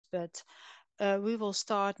but we will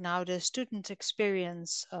start now the student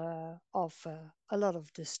experience of a lot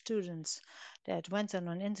of the students that went on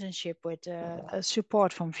an internship with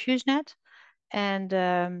support from FuseNet. And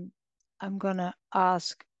I'm gonna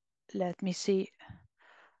ask, let me see,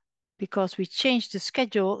 because we changed the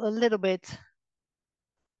schedule a little bit.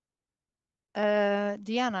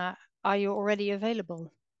 Diana, are you already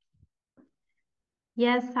available?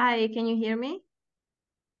 Yes, hi, can you hear me?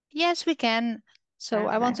 Yes, we can. So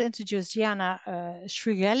I want to Perfect. introduce Diana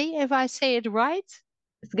Sgrelli, if I say it right.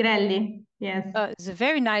 Sgrelli, yes. It's a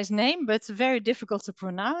very nice name, but very difficult to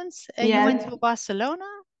pronounce. You went Yes. to Barcelona,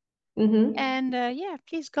 Mm-hmm. and yeah,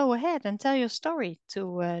 please go ahead and tell your story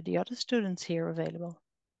to the other students here available.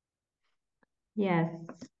 Yes.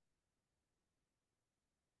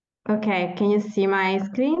 Okay, can you see my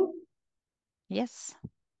screen? Yes.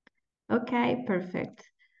 Okay, perfect.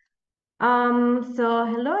 So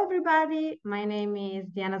hello everybody, my name is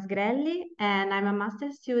Diana Sgrelli and I'm a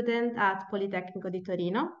master student at Politecnico di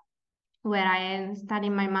Torino, where I am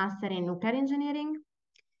studying my master in nuclear engineering.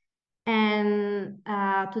 And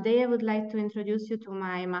today I would like to introduce you to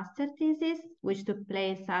my master thesis, which took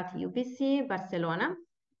place at UPC Barcelona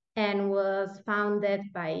and was founded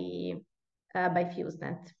by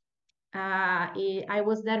FuseNet. I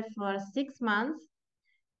was there for 6 months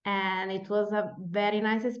and it was a very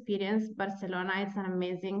nice experience. Barcelona is an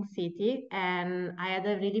amazing city and I had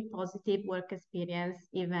a really positive work experience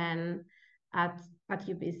even at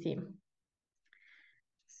UPC.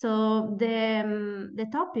 So the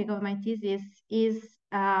topic of my thesis is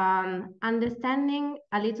understanding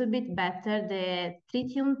a little bit better the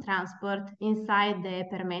tritium transport inside the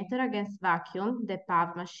permeator against vacuum, the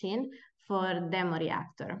PAV machine, for demo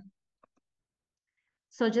reactor.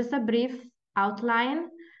 So just a brief outline.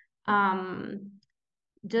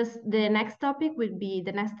 Just the next topic will be,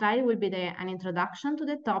 the next slide will be an introduction to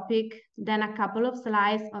the topic, then a couple of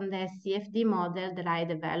slides on the CFD model that I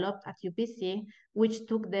developed at UPC, which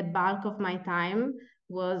took the bulk of my time.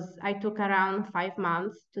 I took around 5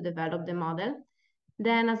 months to develop the model.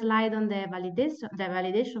 Then a slide on the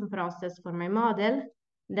validation process for my model,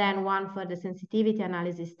 then one for the sensitivity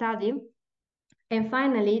analysis study. And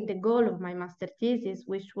finally, the goal of my master thesis,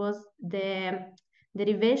 which was the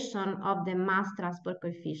derivation of the mass transport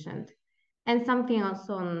coefficient, and something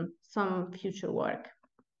also on some future work.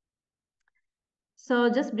 So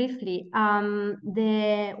just briefly, one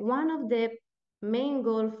of the main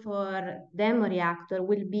goal for demo reactor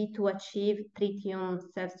will be to achieve tritium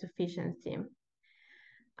self-sufficiency.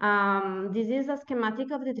 This is a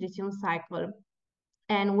schematic of the tritium cycle.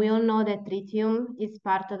 And we all know that tritium is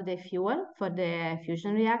part of the fuel for the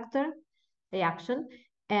fusion reaction,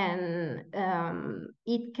 and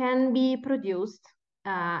it can be produced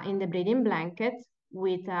in the breeding blanket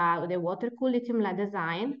with the water-cooled lithium lead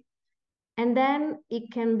design, and then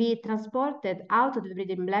it can be transported out of the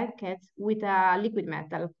breeding blanket with a liquid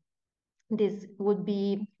metal. This would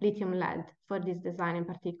be lithium lead for this design in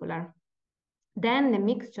particular. Then the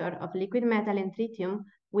mixture of liquid metal and tritium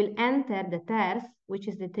will enter the TERS, which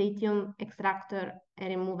is the tritium extractor and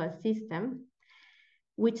removal system,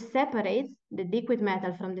 which separates the liquid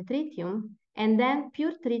metal from the tritium, and then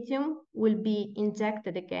pure tritium will be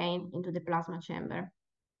injected again into the plasma chamber.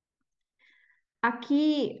 A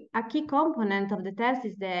key component of the TERS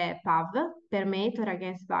is the PAV, permeator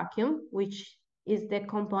against vacuum, which is the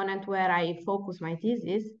component where I focus my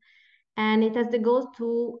thesis, and it has the goal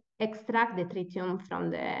to extract the tritium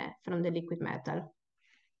from the liquid metal.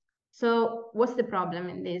 So what's the problem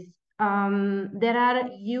in this? There are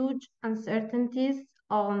huge uncertainties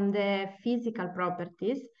on the physical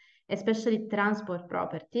properties, especially transport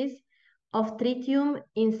properties, of tritium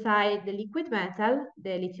inside the liquid metal,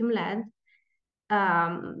 the lithium lead,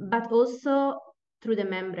 but also through the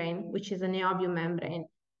membrane, which is a niobium membrane.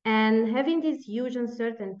 And having these huge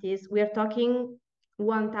uncertainties, we are talking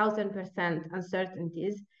 1000%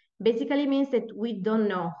 uncertainties, basically means that we don't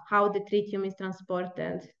know how the tritium is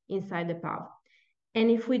transported inside the PAV.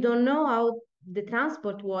 And if we don't know how the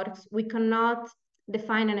transport works, we cannot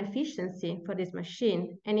define an efficiency for this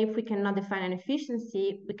machine. And if we cannot define an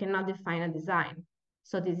efficiency, we cannot define a design.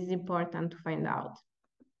 So this is important to find out.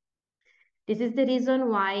 This is the reason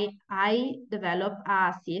why I developed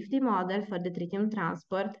a CFD model for the tritium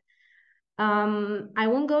transport. I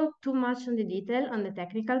won't go too much on the detail on the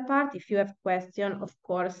technical part. If you have questions, of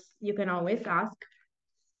course, you can always ask.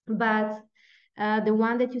 But the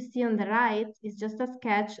one that you see on the right is just a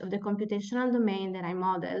sketch of the computational domain that I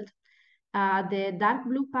modeled. The dark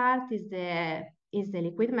blue part is the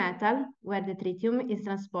liquid metal, where the tritium is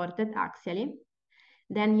transported axially.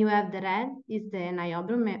 Then you have the red is the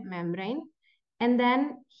niobium membrane, And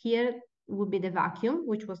then here would be the vacuum,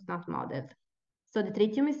 which was not modeled. So the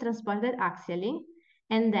tritium is transported axially,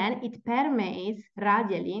 and then it permeates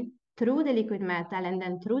radially through the liquid metal and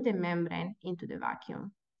then through the membrane into the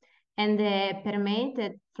vacuum. And the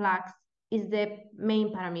permeated flux is the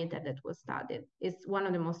main parameter that was studied. It's one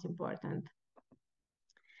of the most important.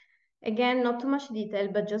 Again, not too much detail,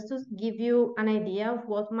 but just to give you an idea of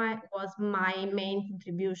what was my main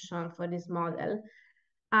contribution for this model,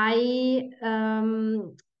 I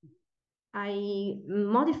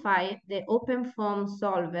modified the open form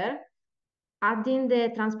solver, adding the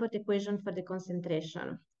transport equation for the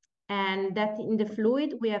concentration. And that in the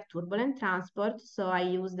fluid, we have turbulent transport. So I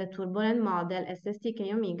use the turbulent model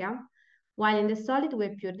SSTK omega, while in the solid, we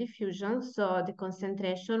have pure diffusion. So the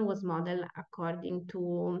concentration was modeled according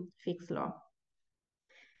to Fick's law.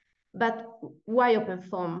 But why open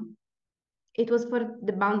form? It was for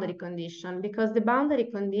the boundary condition, because the boundary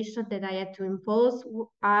conditions that I had to impose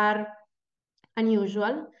are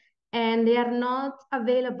unusual, and they are not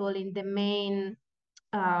available in the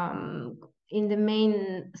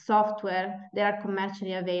main software that are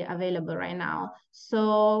commercially available right now.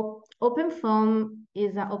 So OpenFOAM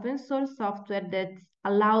is an open source software that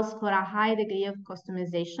allows for a high degree of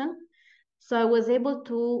customization. So I was able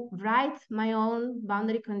to write my own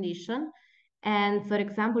boundary condition. And for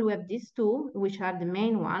example, we have these two, which are the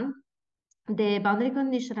main one. The boundary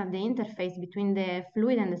condition at the interface between the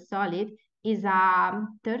fluid and the solid is a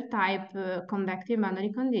third type convective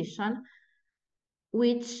boundary condition,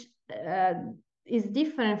 which is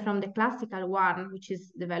different from the classical one, which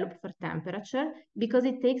is developed for temperature, because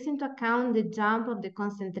it takes into account the jump of the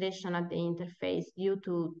concentration at the interface due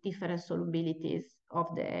to different solubilities of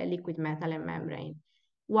the liquid metal and membrane.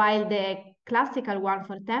 While the classical one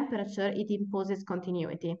for temperature, it imposes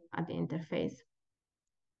continuity at the interface.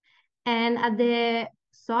 And at the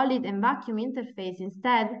solid and vacuum interface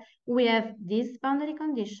instead, we have this boundary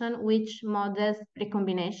condition which models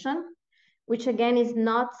recombination, which again is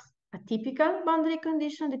not a typical boundary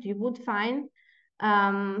condition that you would find.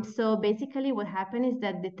 So basically what happens is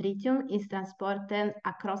that the tritium is transported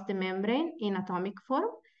across the membrane in atomic form.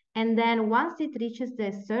 And then once it reaches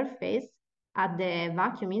the surface at the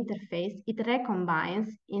vacuum interface, it recombines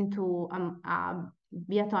into a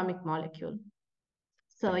biatomic molecule.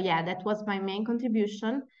 So yeah, that was my main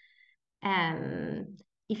contribution. And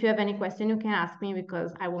if you have any question, you can ask me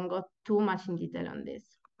because I won't go too much in detail on this.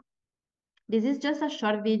 This is just a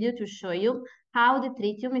short video to show you how the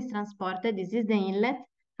tritium is transported. This is the inlet,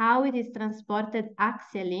 how it is transported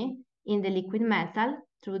axially in the liquid metal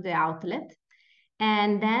through the outlet.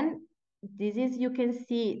 And then this is, you can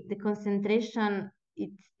see the concentration,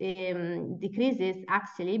 it decreases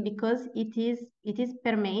axially because it is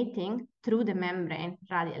permeating through the membrane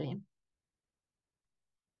radially.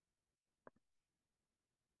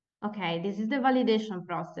 Okay, this is the validation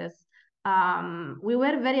process. We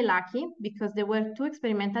were very lucky because there were two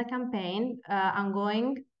experimental campaigns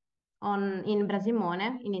ongoing in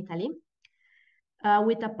Brasimone, in Italy,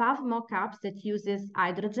 with a PAF mock-ups that uses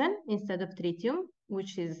hydrogen instead of tritium,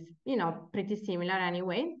 which is, pretty similar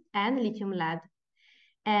anyway, and lithium lead.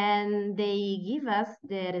 And they give us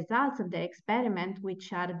the results of the experiment,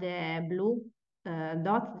 which are the blue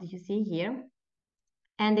dots that you see here.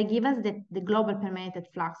 And they give us the global permeated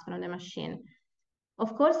flux from the machine.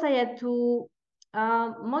 Of course, I had to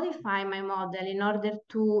modify my model in order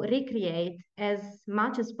to recreate as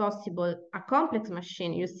much as possible a complex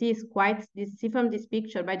machine. You see, see from this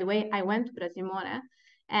picture, by the way, I went to Brasimone,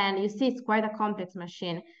 and you see it's quite a complex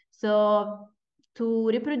machine. So to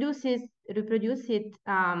reproduce it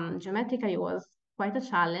geometrically was quite a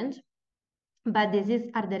challenge, but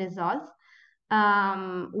are the results.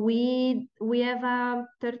 We have a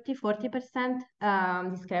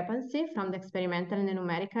 30–40% discrepancy from the experimental and the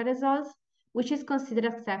numerical results, which is considered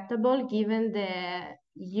acceptable given the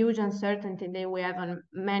huge uncertainty that we have on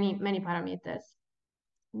many parameters.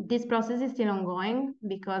 This process is still ongoing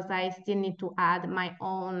because I still need to add my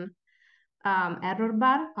own error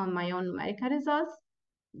bar on my own numerical results.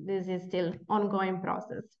 This is still ongoing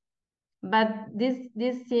process, but this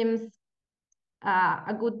seems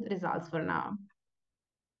a good results for now.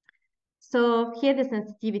 So here the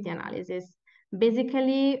sensitivity analysis.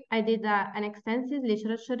 Basically, I did an extensive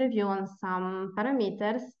literature review on some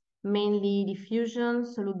parameters, mainly diffusion,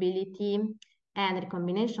 solubility, and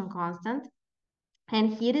recombination constant.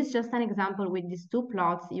 And here is just an example with these two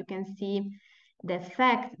plots. You can see the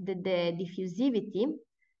effect that the diffusivity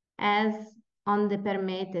has on the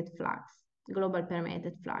permeated flux, global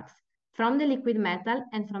permeated flux, from the liquid metal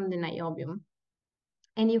and from the niobium.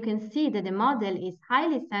 And you can see that the model is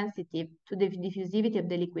highly sensitive to the diffusivity of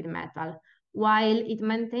the liquid metal, while it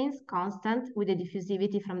maintains constant with the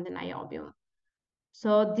diffusivity from the niobium.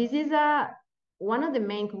 So this is one of the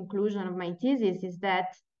main conclusions of my thesis, is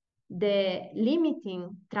that the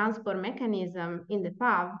limiting transport mechanism in the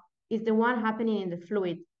PAV is the one happening in the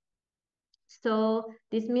fluid. So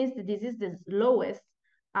this means that this is the slowest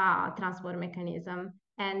transport mechanism,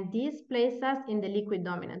 and this places us in the liquid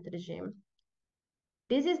dominant regime.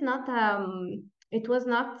 This is not, it was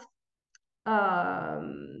not a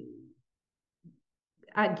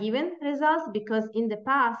given results, because in the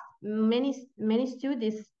past, many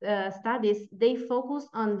studies, they focus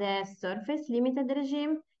on the surface limited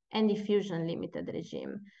regime and diffusion limited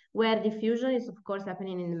regime, where diffusion is of course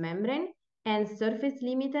happening in the membrane, and surface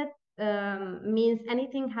limited means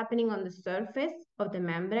anything happening on the surface of the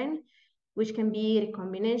membrane, which can be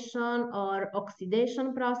recombination or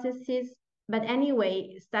oxidation processes. But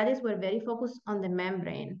anyway, studies were very focused on the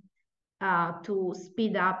membrane to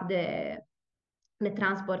speed up the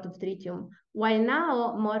transport of tritium. While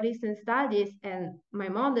now, more recent studies and my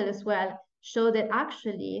model as well show that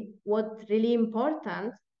actually what's really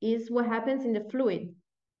important is what happens in the fluid.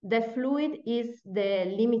 The fluid is the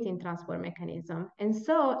limiting transport mechanism. And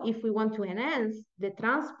so if we want to enhance the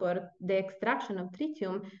transport, the extraction of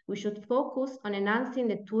tritium, we should focus on enhancing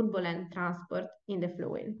the turbulent transport in the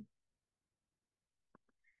fluid.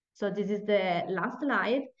 So this is the last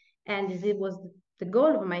slide, and this was the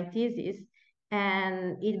goal of my thesis.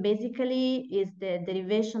 And it basically is the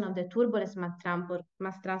derivation of the turbulence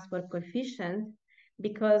mass transport coefficient,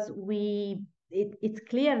 because it's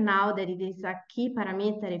clear now that it is a key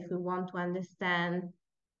parameter if we want to understand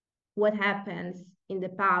what happens in the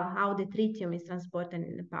PAV, how the tritium is transported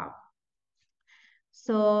in the PAV.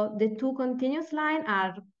 So the two continuous lines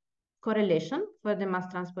are correlation for the mass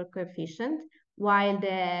transport coefficient, while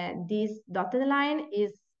this dotted line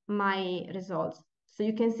is my results. So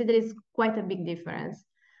you can see there is quite a big difference.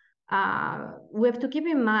 We have to keep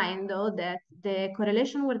in mind, though, that the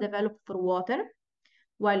correlation were developed for water,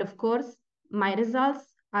 while, of course, my results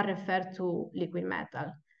are referred to liquid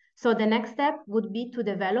metal. So the next step would be to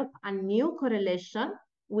develop a new correlation,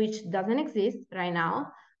 which doesn't exist right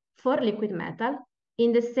now, for liquid metal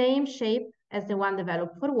in the same shape as the one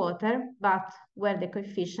developed for water, but where the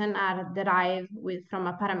coefficients are derived from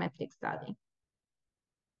a parametric study.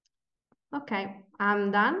 Okay,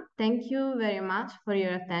 I'm done. Thank you very much for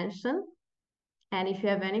your attention. And if you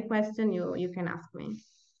have any question, you can ask me.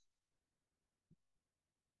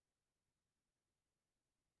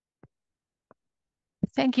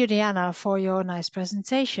 Thank you, Diana, for your nice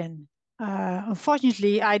presentation.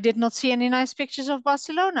 Unfortunately, I did not see any nice pictures of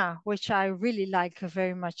Barcelona, which I really like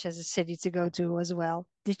very much as a city to go to as well.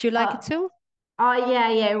 Did you like it too? Oh yeah,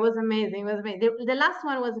 it was amazing. It was amazing. The last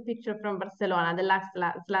one was a picture from Barcelona, the last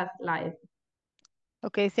slide.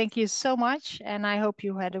 Okay, thank you so much. And I hope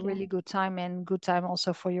you had a really good time, and good time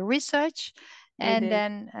also for your research. And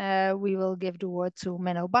then we will give the word to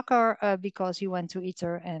Menno Bakker because he went to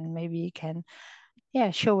ITER, and maybe he can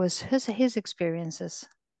show us his experiences.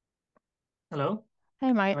 Hello.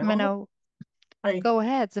 Hey, Menno. Hi. Go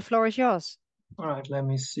ahead. The floor is yours. All right, let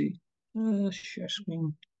me see. Share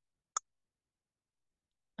screen.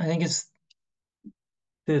 I think it's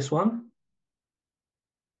this one.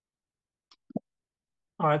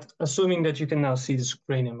 All right, assuming that you can now see the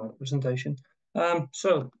screen in my presentation. For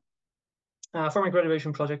my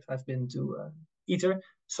graduation project, I've been to ITER.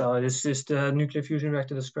 So this is the nuclear fusion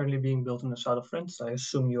reactor that's currently being built in the south of France. I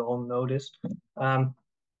assume you all know this. And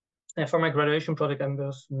for my graduation project, I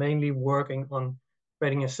was mainly working on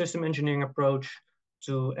creating a system engineering approach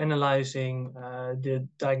to analyzing the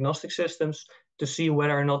diagnostic systems to see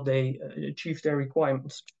whether or not they achieve their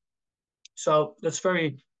requirements. So that's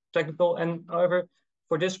very technical. And however,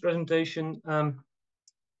 for this presentation,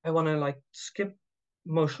 I want to skip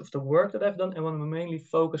most of the work that I've done. I want to mainly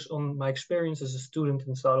focus on my experience as a student in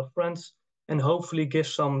the south of France, and hopefully give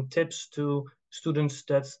some tips to students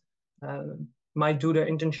that might do their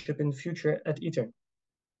internship in the future at ITER.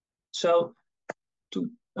 So,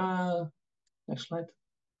 next slide.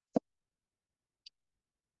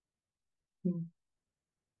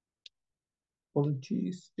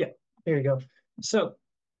 Apologies. Yeah, here you go. So,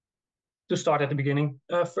 to start at the beginning,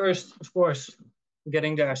 first, of course,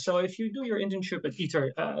 getting there. So if you do your internship at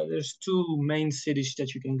ITER, there's two main cities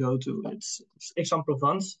that you can go to. It's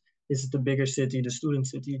Aix-en-Provence. This is the bigger city, the student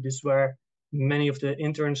city. This is where many of the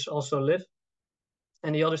interns also live.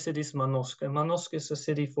 And the other city is Manosque. And Manosque is a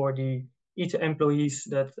city for the ITER employees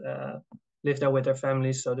that live there with their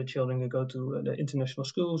families. So the children can go to the international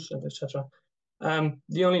schools, and etc.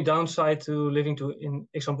 The only downside to living in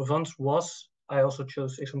Aix-en-Provence was I also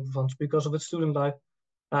chose Aix-en-Provence because of its student life.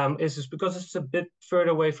 is because it's a bit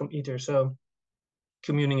further away from ITER, so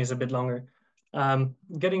commuting is a bit longer.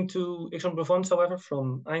 Getting to Aix-en-Provence, however,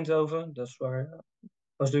 from Eindhoven, that's where I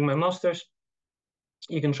was doing my master's,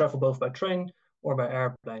 you can travel both by train or by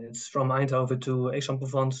airplane. It's from Eindhoven to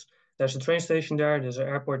Aix-en-Provence. There's a train station there. There's an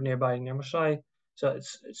airport nearby near Marseille, so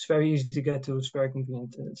it's very easy to get to. It's very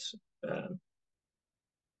convenient. And it's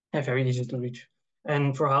very easy to reach.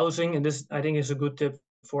 And for housing, and this I think is a good tip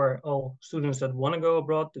for all students that want to go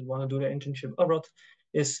abroad, that want to do their internship abroad,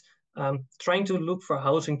 is trying to look for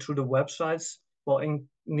housing through the websites. Well, in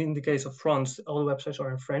the case of France, all the websites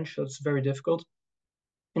are in French, so it's very difficult.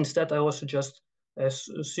 Instead, I always suggest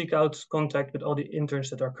seek out contact with all the interns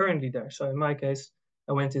that are currently there. So in my case,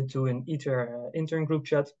 I went into an ITER intern group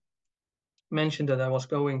chat, mentioned that I was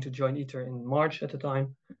going to join ITER in March at the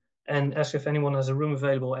time, and asked if anyone has a room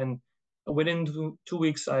available. And within 2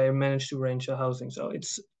 weeks, I managed to arrange a housing. So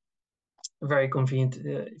it's very convenient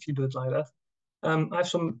if you do it like that. I have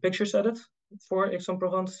some pictures added for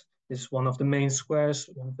Aix-en-Provence. This is one of the main squares,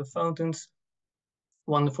 one of the fountains,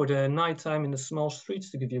 one for the nighttime in the small streets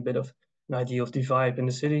to give you a bit of an idea of the vibe in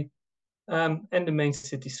the city. And the main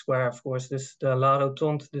city square, of course, this the La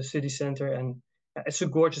Rotonde, the city center, and it's a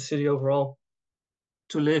gorgeous city overall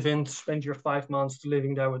to live in. To spend your 5 months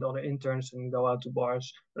living there with other interns and go out to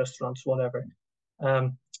bars, restaurants, whatever.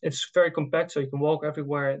 It's very compact, so you can walk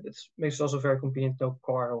everywhere. It makes it also very convenient. No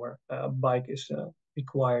car or bike is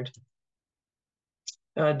required.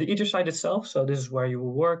 The ITER site itself, so this is where you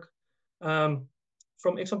will work.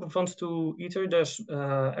 From Aix-en-Provence to ITER, there's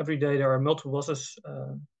every day there are multiple buses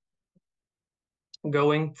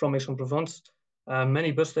going from Aix-en-Provence.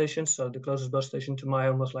 Many bus stations, so the closest bus station to my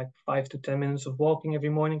home was like 5 to 10 minutes of walking every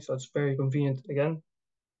morning, so it's very convenient again.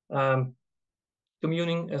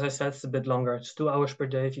 Commuting, as I said, it's a bit longer. It's 2 hours per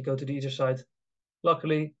day if you go to the ITER site.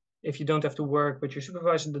 Luckily, if you don't have to work with your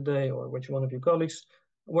supervisor today or with one of your colleagues,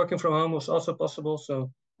 working from home was also possible,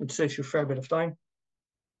 so it saves you a fair bit of time.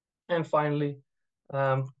 And finally,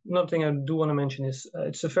 another thing I do want to mention is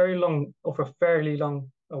it's a fairly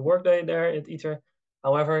long workday there at ITER.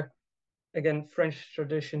 However, again, French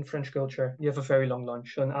tradition, French culture, you have a very long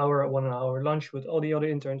lunch, an hour, 1 hour lunch with all the other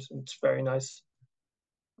interns, and it's very nice.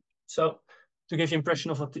 So to give you an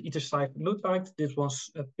impression of what the ITER site looked like, this was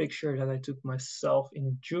a picture that I took myself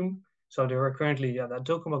in June. So they were currently, the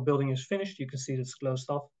tokamak building is finished. You can see it's closed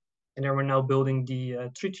off. And they were now building the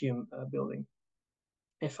tritium building,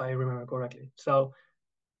 if I remember correctly. So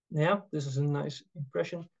yeah, this is a nice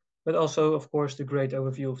impression. But also, of course, the great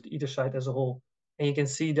overview of the ITER site as a whole. And you can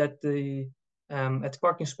see that at the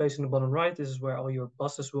parking space in the bottom right, this is where all your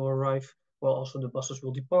buses will arrive, while also the buses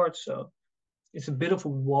will depart. So it's a bit of a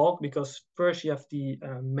walk because first you have the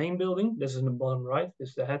main building. This is in the bottom right. This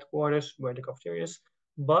is the headquarters where the cafeteria is.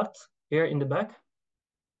 But here in the back,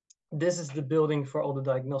 this is the building for all the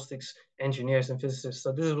diagnostics engineers and physicists.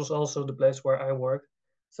 So this was also the place where I worked.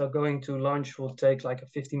 So going to lunch will take like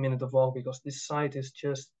a 15-minute walk because this site is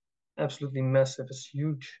just absolutely massive. It's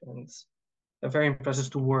huge and it's very impressive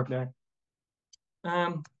to work there.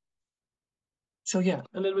 So yeah,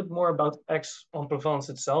 a little bit more about Aix-en-Provence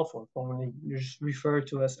itself, or commonly just referred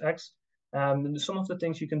to as Aix. Some of the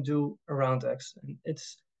things you can do around Aix, and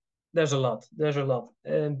there's a lot. There's a lot.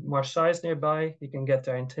 Marseille is nearby. You can get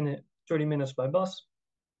there in 30 minutes by bus.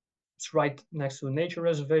 It's right next to a nature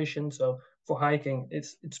reservation, so for hiking,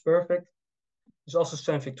 it's perfect. There's also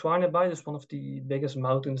Saint-Victoire nearby. It's one of the biggest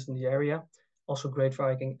mountains in the area. Also great for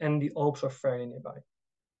hiking, and the Alps are fairly nearby.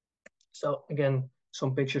 So again,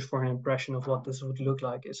 some pictures for an impression of what this would look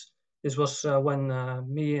like. This was when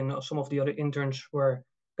me and some of the other interns were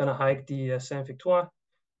gonna hike the Saint-Victoire.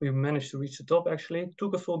 We managed to reach the top actually. It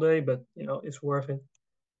took a full day, but it's worth it.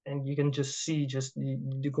 And you can just see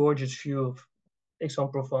the gorgeous view of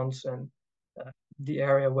Aix-en-Provence and the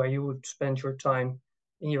area where you would spend your time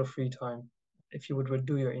in your free time if you would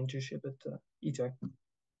do your internship at ITER.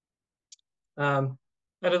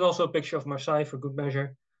 Added also a picture of Marseille for good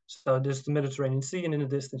measure. So there's the Mediterranean Sea, and in the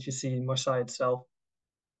distance you see Marseille itself.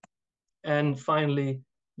 And finally,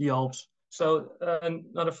 the Alps. So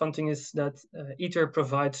another fun thing is that ITER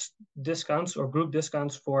provides discounts or group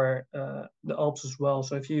discounts for the Alps as well.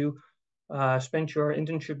 So if you spend your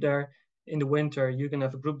internship there in the winter, you can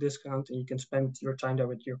have a group discount and you can spend your time there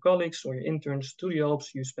with your colleagues or your interns to the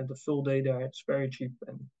Alps. You spend a full day there. It's very cheap.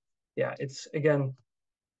 And yeah, it's again,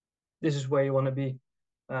 this is where you want to be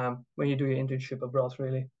when you do your internship abroad,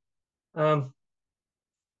 really.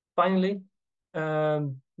 Finally,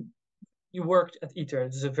 you worked at ITER.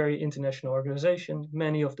 It's a very international organization.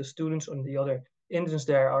 Many of the students and the other interns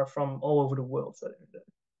there are from all over the world. So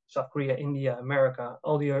South Korea, India, America,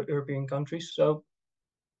 all the European countries. So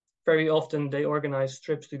very often they organize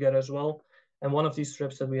trips together as well. And one of these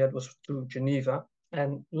trips that we had was to Geneva.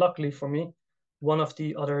 And luckily for me, one of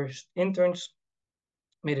the other interns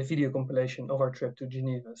made a video compilation of our trip to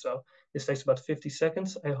Geneva. So this takes about 50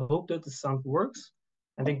 seconds. I hope that the sound works.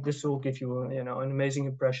 I think this will give you, an amazing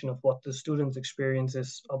impression of what the student experience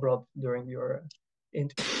is abroad during your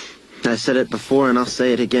interview. I said it before and I'll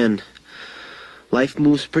say it again. Life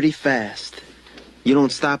moves pretty fast. You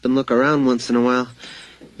don't stop and look around once in a while,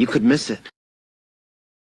 you could miss it.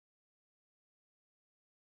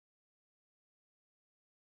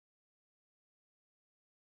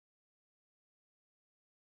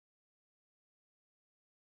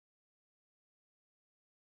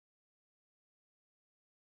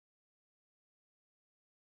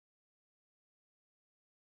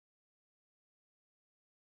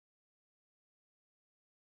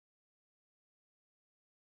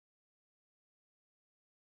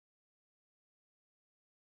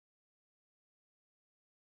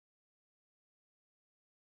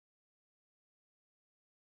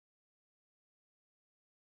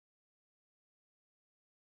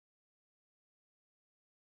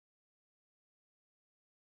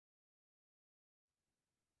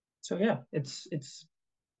 So yeah,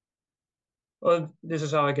 well, this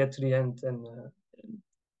is how I get to the end. And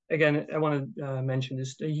again, I want to mention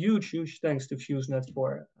this: a huge thanks to FuseNet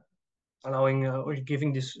for allowing or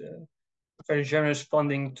giving this very generous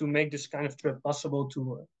funding to make this kind of trip possible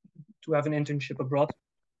to have an internship abroad.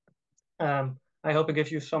 I hope I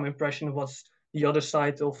give you some impression of what's the other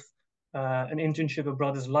side of an internship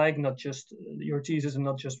abroad is like, not just your thesis and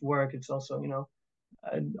not just work. It's also,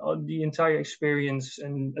 the entire experience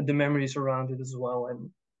and the memories around it as well. And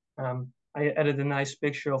I added a nice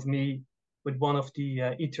picture of me with one of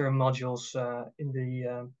the ITER modules in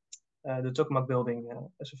the Tokamak building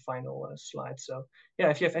as a final slide. So yeah,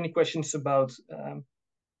 if you have any questions about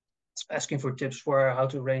asking for tips for how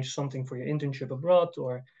to arrange something for your internship abroad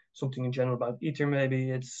or something in general about ITER,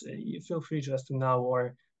 maybe you feel free to ask them now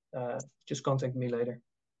or just contact me later.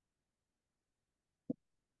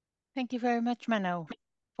 Thank you very much, Menno,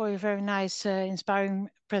 for your very nice, inspiring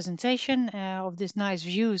presentation of these nice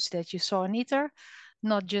views that you saw in ITER.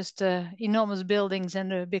 Not just enormous buildings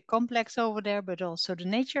and a big complex over there, but also the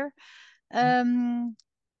nature. I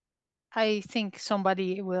think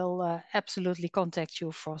somebody will absolutely contact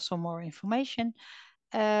you for some more information.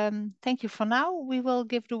 Thank you for now. We will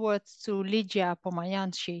give the word to Ligia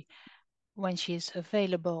Pomarjanschi when she's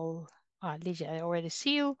available. Ligia, I already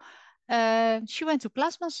see you. She went to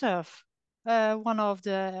Plasma Surf, one of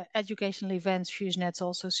the educational events FuseNet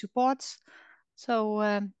also supports. So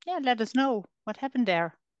yeah, let us know what happened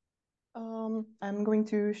there. I'm going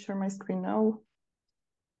to share my screen now.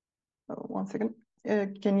 Oh, 1 second.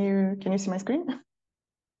 Can you see my screen?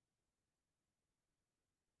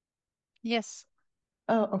 Yes.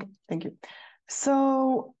 Oh, okay, thank you.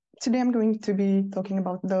 So today I'm going to be talking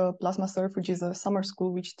about the Plasma Surf, which is a summer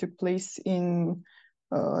school which took place in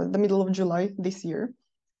the middle of July this year.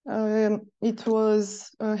 It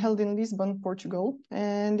was held in Lisbon, Portugal,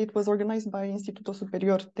 and it was organized by Instituto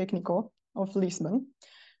Superior Técnico of Lisbon.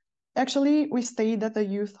 Actually, we stayed at the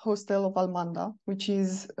youth hostel of Almanda, which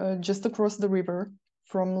is just across the river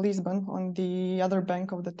from Lisbon on the other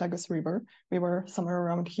bank of the Tagus River. We were somewhere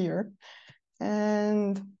around here.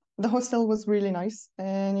 And the hostel was really nice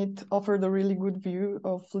and it offered a really good view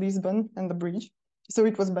of Lisbon and the bridge. So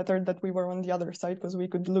it was better that we were on the other side because we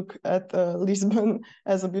could look at Lisbon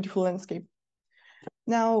as a beautiful landscape.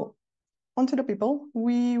 Now, onto the people.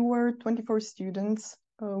 We were 24 students,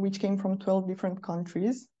 which came from 12 different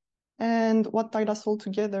countries. And what tied us all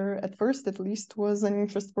together, at first at least, was an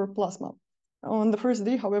interest for plasma. On the first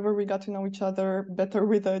day, however, we got to know each other better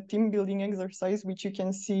with a team building exercise, which you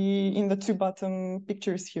can see in the two bottom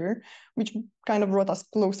pictures here, which kind of brought us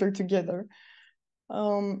closer together.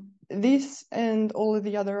 This and all of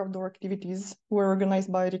the other outdoor activities were organized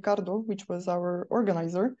by Ricardo, which was our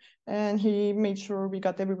organizer, and he made sure we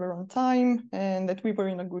got everywhere on time and that we were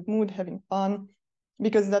in a good mood, having fun,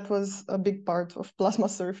 because that was a big part of Plasma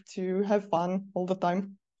Surf, to have fun all the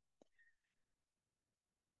time.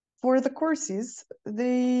 For the courses,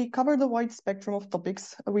 they covered a wide spectrum of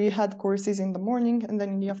topics. We had courses in the morning, and then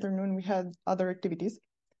in the afternoon we had other activities.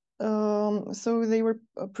 So they were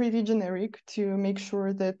pretty generic to make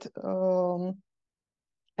sure that,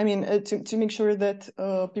 to make sure that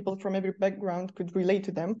people from every background could relate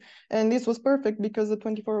to them. And this was perfect because the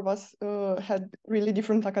 24 of us had really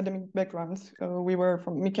different academic backgrounds. We were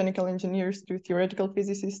from mechanical engineers to theoretical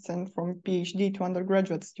physicists and from PhD to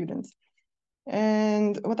undergraduate students.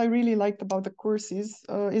 And what I really liked about the courses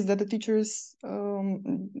is that the teachers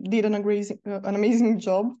did an amazing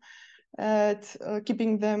job at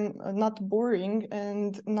keeping them not boring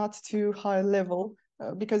and not too high level.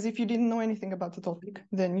 Because if you didn't know anything about the topic,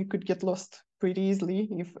 then you could get lost pretty easily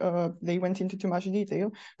if they went into too much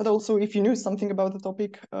detail. But also, if you knew something about the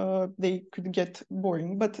topic, they could get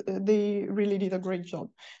boring. But they really did a great job.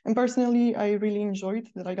 And personally, I really enjoyed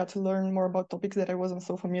that I got to learn more about topics that I wasn't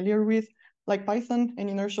so familiar with, like Python and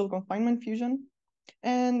inertial confinement fusion.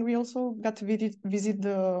 And we also got to visit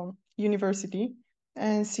the university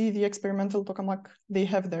and see the experimental tokamak they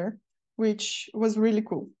have there, which was really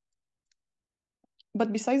cool.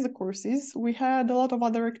 But besides the courses, we had a lot of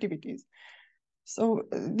other activities. So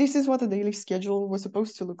this is what a daily schedule was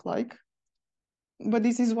supposed to look like. But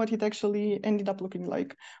this is what it actually ended up looking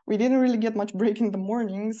like. We didn't really get much break in the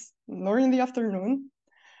mornings, nor in the afternoon.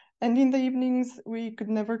 And in the evenings, we could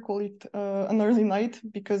never call it an early night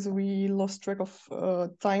because we lost track of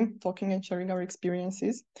time talking and sharing our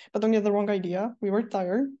experiences. But don't get the wrong idea. We were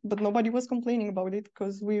tired, but nobody was complaining about it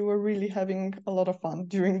because we were really having a lot of fun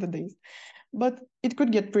during the days. But it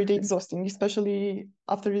could get pretty exhausting, especially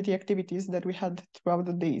after the activities that we had throughout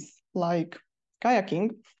the days, like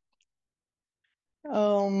kayaking.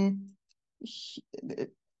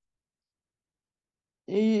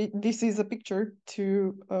 This is a picture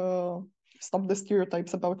to stop the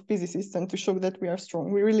stereotypes about physicists and to show that we are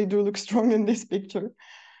strong. We really do look strong in this picture.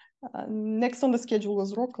 Next on the schedule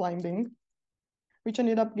was rock climbing, which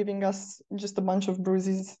ended up giving us just a bunch of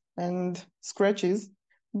bruises and scratches,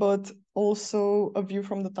 but also a view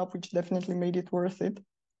from the top, which definitely made it worth it.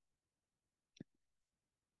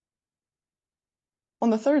 On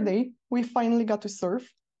the third day, we finally got to surf.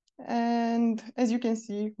 And as you can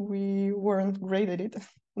see, we weren't great at it,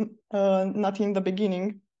 not in the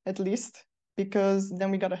beginning, at least, because then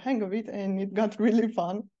we got a hang of it and it got really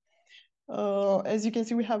fun. As you can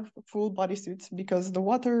see, we have full bodysuits because the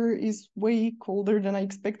water is way colder than I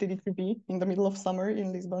expected it to be in the middle of summer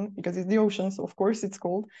in Lisbon, because it's the ocean, so of course it's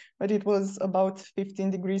cold, but it was about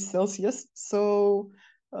 15 degrees Celsius. So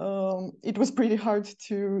it was pretty hard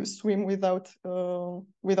to swim without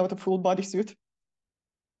a full bodysuit.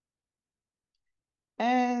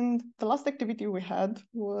 And the last activity we had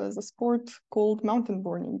was a sport called mountain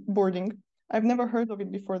boarding. I've never heard of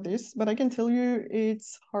it before this, but I can tell you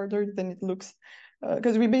it's harder than it looks,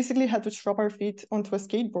 because we basically had to strap our feet onto a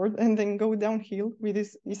skateboard and then go downhill with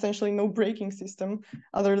this essentially no braking system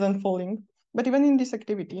other than falling. But even in this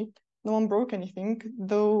activity, no one broke anything,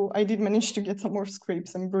 though I did manage to get some more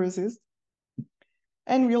scrapes and bruises.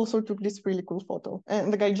 And we also took this really cool photo.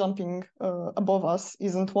 And the guy jumping above us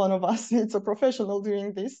isn't one of us. It's a professional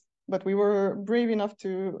doing this. But we were brave enough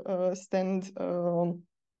to stand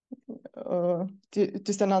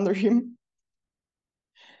to stand under him.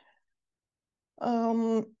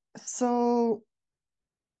 So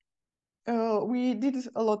we did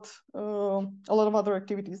a lot of other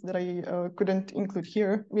activities that I couldn't include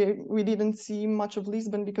here. We didn't see much of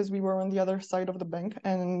Lisbon because we were on the other side of the bank,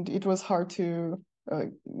 and it was hard to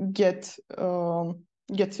get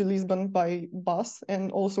to Lisbon by bus.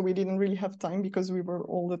 And also we didn't really have time because we were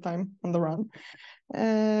all the time on the run.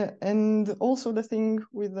 And also the thing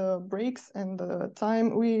with the breaks and the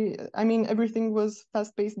time, everything was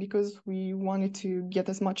fast-paced because we wanted to get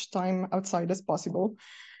as much time outside as possible.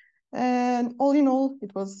 And all in all,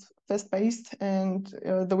 it was fast-paced, and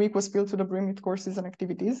the week was filled to the brim with courses and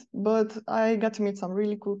activities. But I got to meet some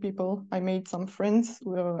really cool people. I made some friends,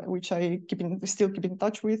 which I still keep in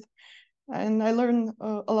touch with. And I learned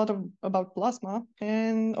a lot about plasma.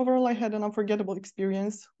 And overall, I had an unforgettable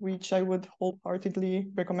experience, which I would wholeheartedly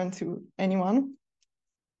recommend to anyone.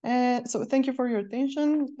 So thank you for your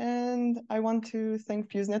attention. And I want to thank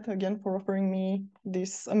FuseNet again for offering me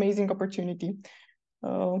this amazing opportunity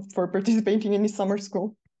for participating in this summer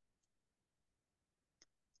school.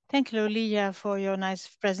 Thank you, Ligia, for your nice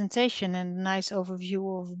presentation and nice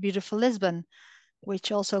overview of beautiful Lisbon,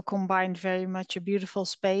 which also combined very much a beautiful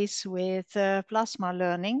space with plasma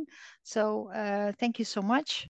learning. So thank you so much.